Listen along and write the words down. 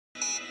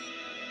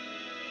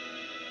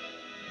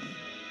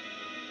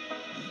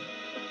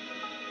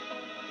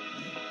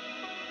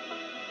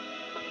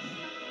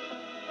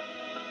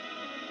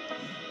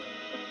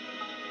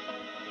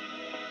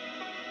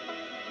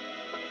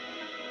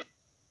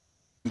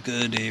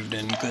Good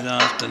evening, good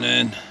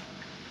afternoon,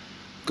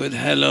 good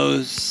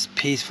hellos,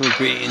 peaceful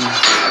greetings.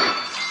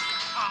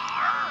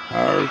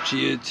 How to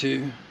you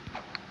too.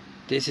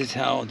 This is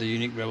how the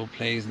Unique Rebel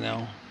plays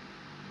now.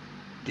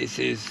 This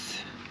is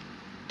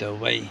the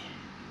way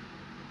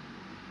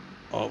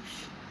of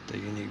the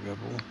Unique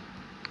Rebel.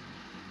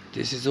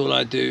 This is all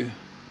I do.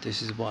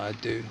 This is what I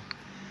do.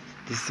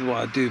 This is what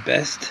I do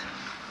best.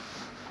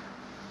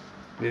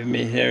 With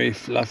me hairy,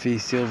 fluffy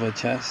silver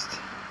chest.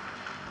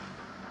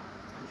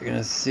 You're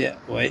gonna see it.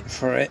 Wait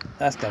for it.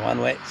 That's the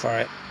one. Wait for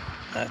it.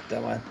 That's the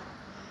one.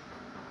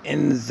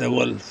 In the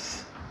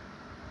wolf.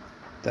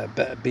 There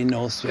better be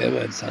no swear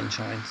word,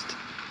 sunshine.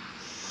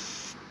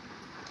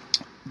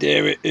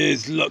 There it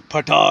is. Look,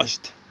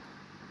 patoshed.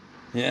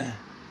 Yeah.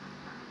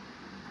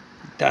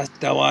 That's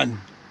the one.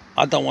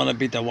 I don't want to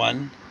be the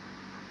one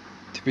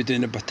to be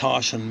doing the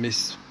patosh on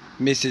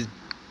Mrs.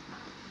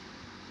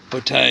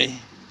 Boutte.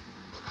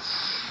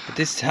 But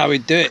this is how we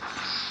do it.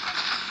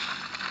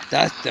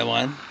 That's the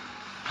one.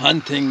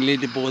 Hunting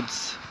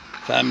leaderboards,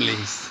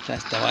 families.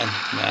 That's the one.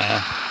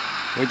 Nah,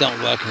 we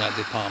don't work in that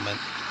department.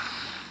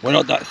 We're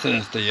not that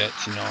sinister yet,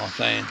 you know what I'm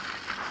saying?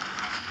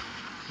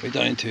 We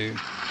don't need to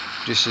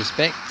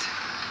disrespect.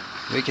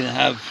 We can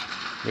have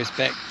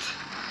respect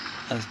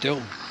and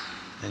still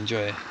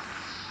enjoy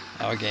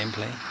our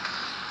gameplay.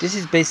 This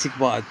is basic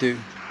what I do,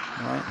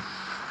 alright?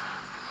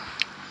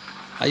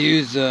 I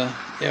use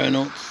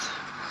aeronauts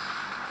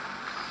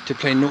to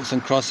play noughts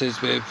and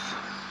crosses with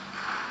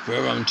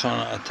wherever I'm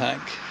trying to attack.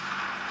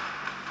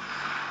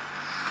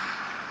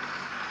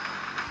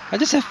 I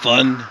just have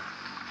fun.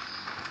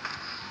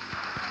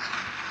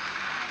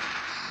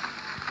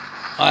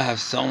 I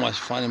have so much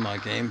fun in my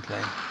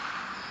gameplay.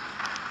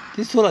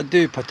 This is what I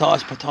do,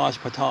 patosh, patosh,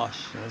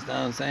 patosh. You understand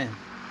what I'm saying?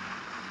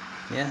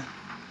 Yeah.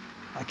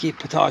 I keep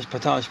patosh,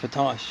 patosh,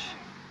 patosh.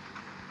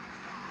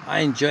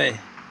 I enjoy.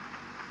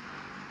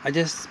 I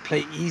just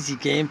play easy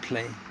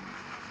gameplay.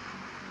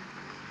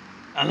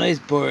 I know it's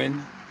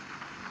boring,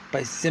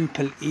 but it's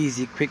simple,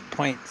 easy, quick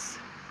points.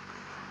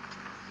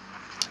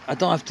 I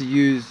don't have to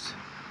use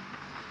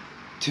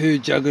 2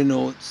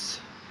 juggernauts,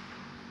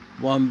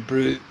 1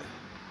 brute,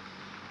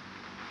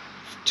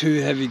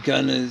 2 heavy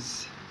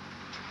gunners,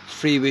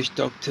 3 witch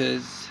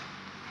doctors,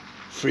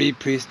 3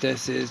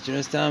 priestesses. Do you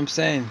understand what I'm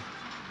saying?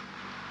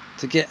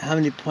 To get how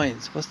many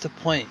points? What's the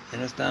point? You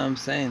understand what I'm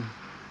saying?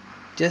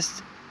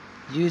 Just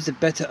use a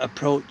better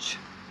approach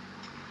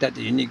that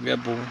the Unique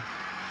Rebel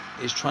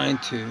is trying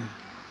to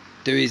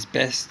do his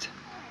best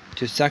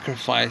to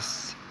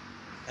sacrifice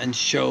and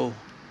show,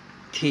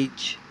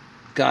 teach,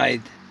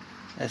 guide,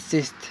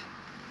 assist,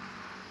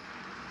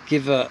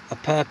 give a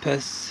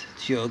purpose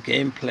to your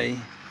gameplay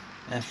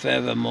and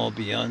furthermore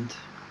beyond.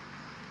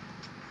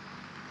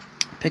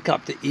 Pick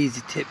up the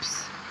easy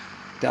tips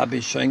that I've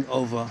been showing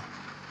over.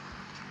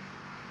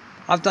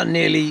 I've done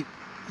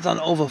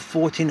over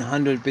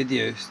 1400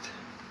 videos.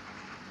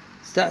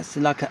 So that's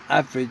like an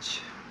average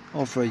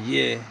over a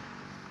year.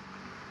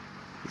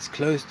 It's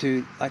close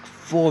to like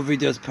 4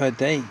 videos per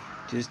day. Do you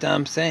understand what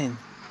I'm saying?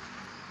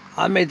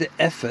 I made the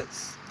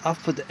efforts.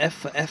 I've put the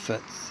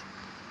efforts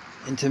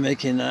into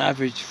making an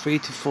average 3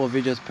 to 4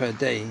 videos per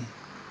day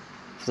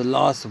for the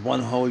last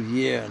 1 whole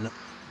year and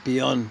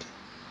beyond.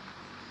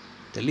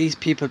 The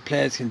least people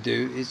players can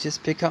do is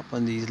just pick up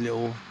on these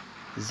little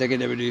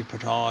Zegedebadu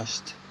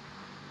patoshed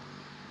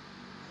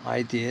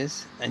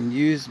ideas and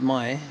use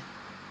my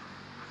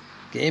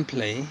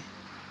gameplay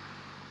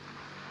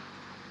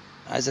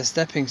as a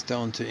stepping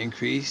stone to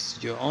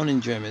increase your own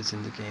enjoyments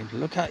in the game.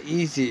 Look how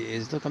easy it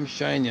is. Look, I'm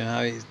showing you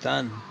how it's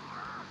done.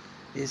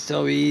 It's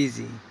so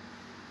easy.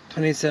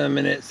 27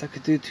 minutes. I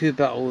could do 2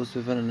 battles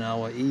within an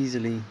hour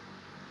easily.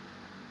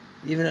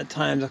 Even at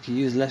times I could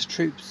use less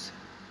troops.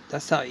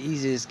 That's how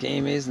easy this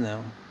game is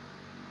now.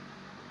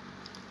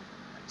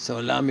 So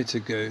allow me to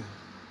go,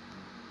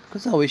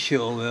 because I wish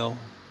you all well,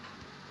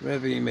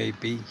 wherever you may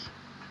be.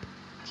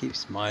 Keep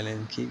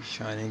smiling, keep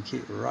shining,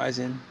 keep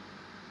rising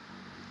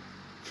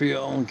through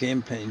your own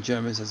gameplay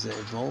enjoyments as it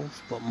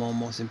evolves, but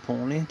most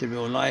importantly, the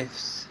real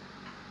lives.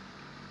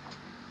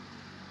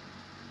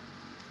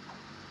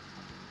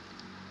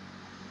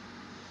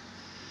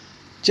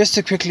 Just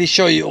to quickly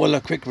show you all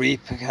a quick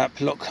recap.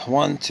 Look,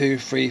 1, 2,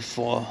 3,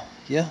 4.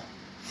 Yeah,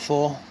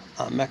 4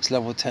 at max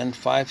level 10,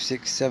 5,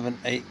 6, 7,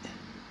 8,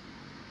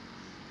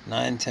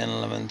 9, 10,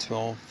 11,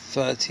 12,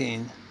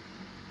 13,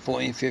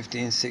 14,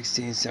 15,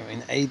 16,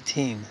 17,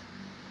 18,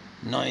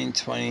 19,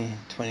 20,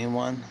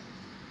 21,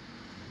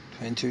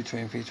 22,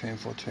 23,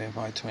 24,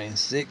 25,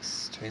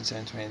 26,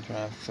 27, 28,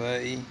 29,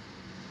 30,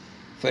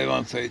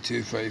 31,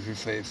 32, 33,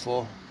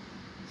 34,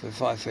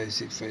 35,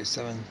 36,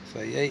 37,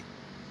 38,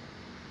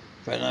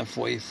 39,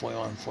 40,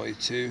 41,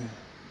 42,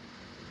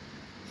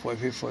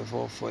 43,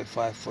 44,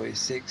 45,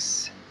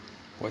 46,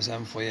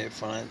 47, 48,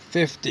 49,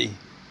 50.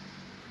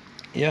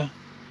 Yeah,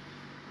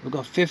 we've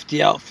got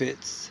 50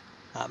 outfits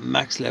at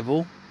max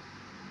level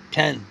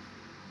 10.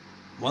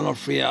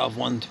 103 out of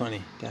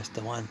 120. That's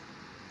the one.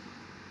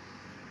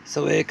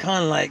 So we're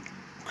kind of like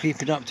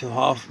creeping up to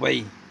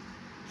halfway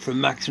from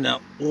maxing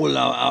out all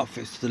our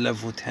outfits to the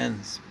level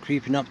 10s,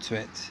 creeping up to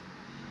it.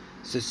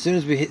 So as soon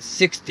as we hit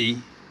 60,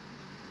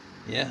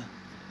 yeah,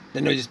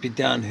 then it'll just be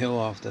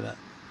downhill after that.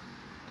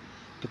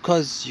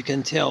 Because you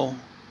can tell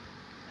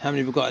how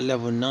many we've got at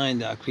level 9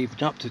 that are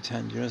creeping up to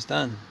 10, do you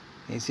understand?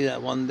 Can you see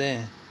that one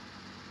there?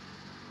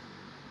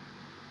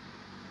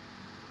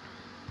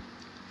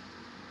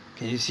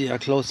 Can you see how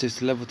close it is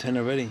to level 10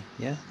 already?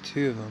 Yeah,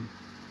 2 of them.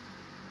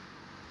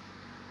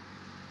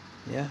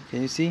 Yeah,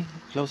 can you see?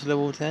 Close to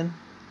level 10?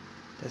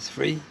 That's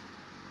 3.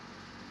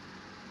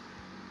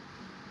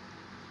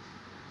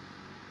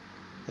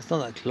 It's not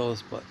that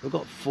close, but we've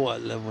got 4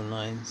 at level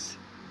 9s.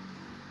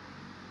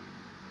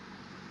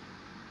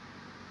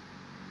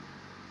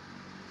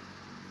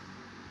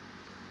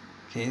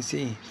 Can you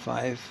see?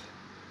 5.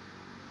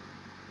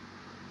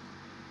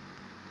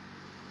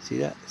 See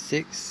that?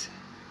 6.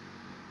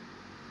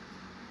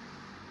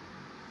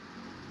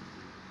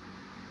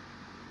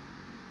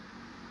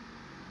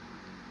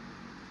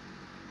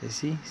 You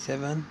see?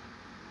 7.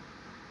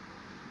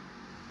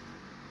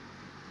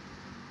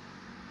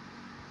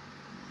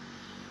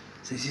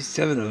 So you see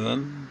 7 of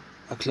them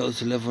are close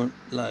to level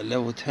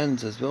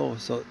 10s as well.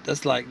 So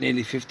that's like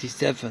nearly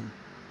 57. Do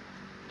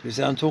you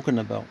see what I'm talking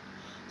about?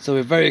 So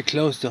we're very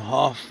close to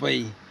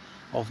halfway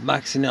of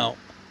maxing out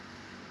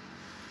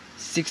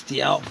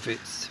 60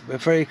 outfits. We're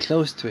very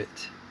close to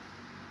it.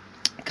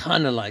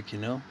 Kind of like, you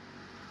know.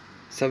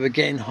 So we're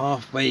getting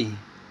halfway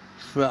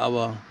through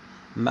our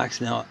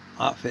maxing out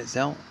outfits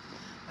out.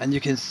 And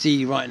you can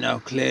see right now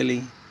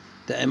clearly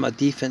that in my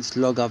defense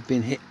log I've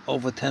been hit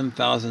over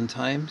 10,000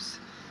 times.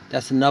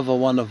 That's another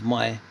one of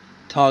my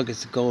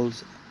targets,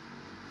 goals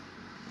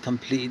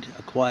completed,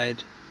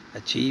 acquired,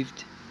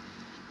 achieved.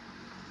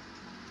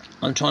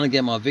 I'm trying to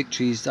get my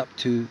victories up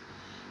to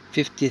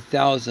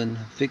 50,000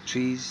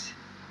 victories.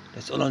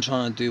 That's all I'm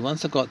trying to do.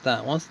 Once I got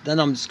that, then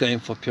I'm just going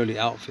for purely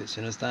outfits,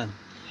 you understand?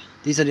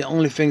 These are the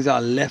only things that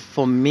are left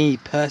for me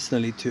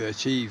personally to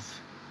achieve.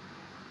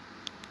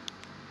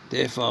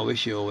 Therefore, I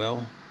wish you all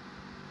well,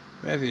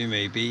 wherever you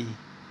may be.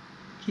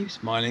 Keep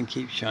smiling,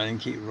 keep shining,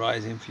 keep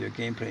rising for your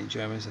gameplay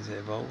enjoyments as it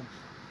evolves.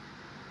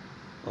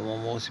 But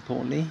most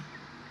importantly,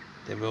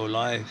 their real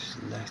lives,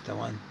 and that's the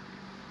one.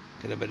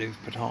 Get a bit of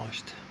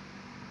potashed.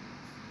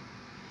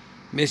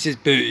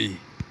 Mrs. Booty,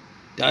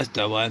 that's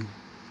the one.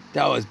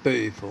 That was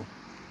beautiful.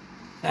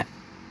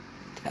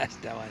 That's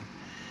the one.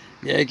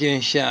 Yeah, giving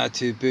a shout out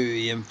to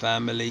Booty and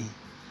family.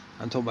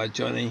 I'm talking about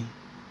Johnny.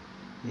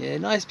 Yeah,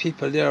 nice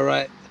people, they're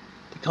alright.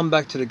 They come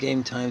back to the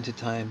game time to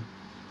time.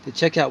 They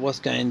check out what's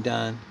going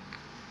down.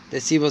 They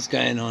see what's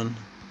going on.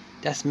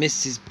 That's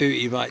Mrs.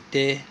 Booty right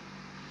there.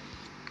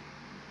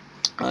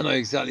 I know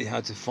exactly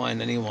how to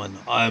find anyone.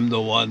 I am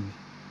the one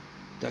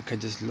that can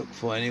just look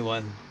for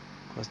anyone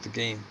across the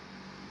game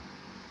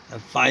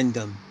and find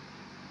them.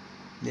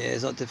 Yeah,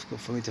 it's not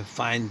difficult for me to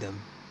find them.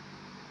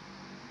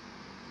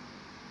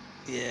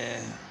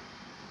 Yeah.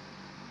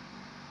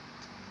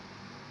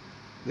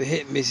 We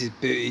hit Mrs.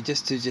 Booty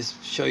just to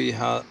show you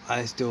how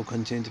I still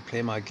continue to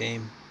play my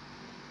game.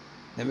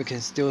 Then we can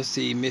still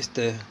see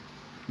Mr.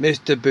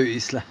 Booty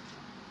Slap.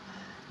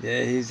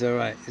 Yeah, he's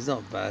alright. He's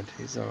not bad.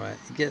 He's alright.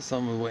 He gets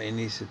on with what he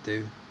needs to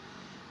do.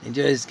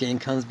 Enjoys his game,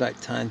 comes back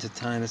time to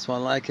time. That's what I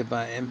like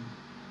about him.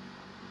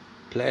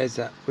 Players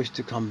that wish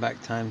to come back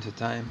time to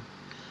time.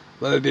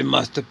 Whether it be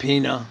Master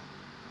Pina,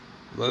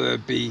 whether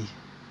it be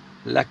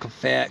Lack of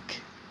Fact,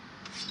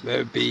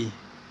 whether it be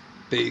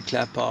Booty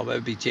Clapper, whether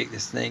it be Jake the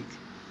Snake.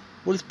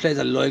 All these players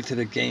are loyal to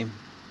the game.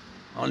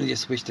 I only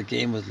just wish the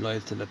game was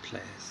loyal to the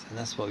players. And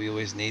that's what we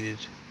always needed.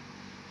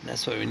 And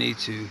that's what we need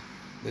to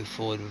move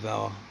forward with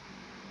our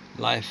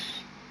life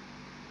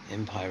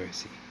in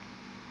piracy.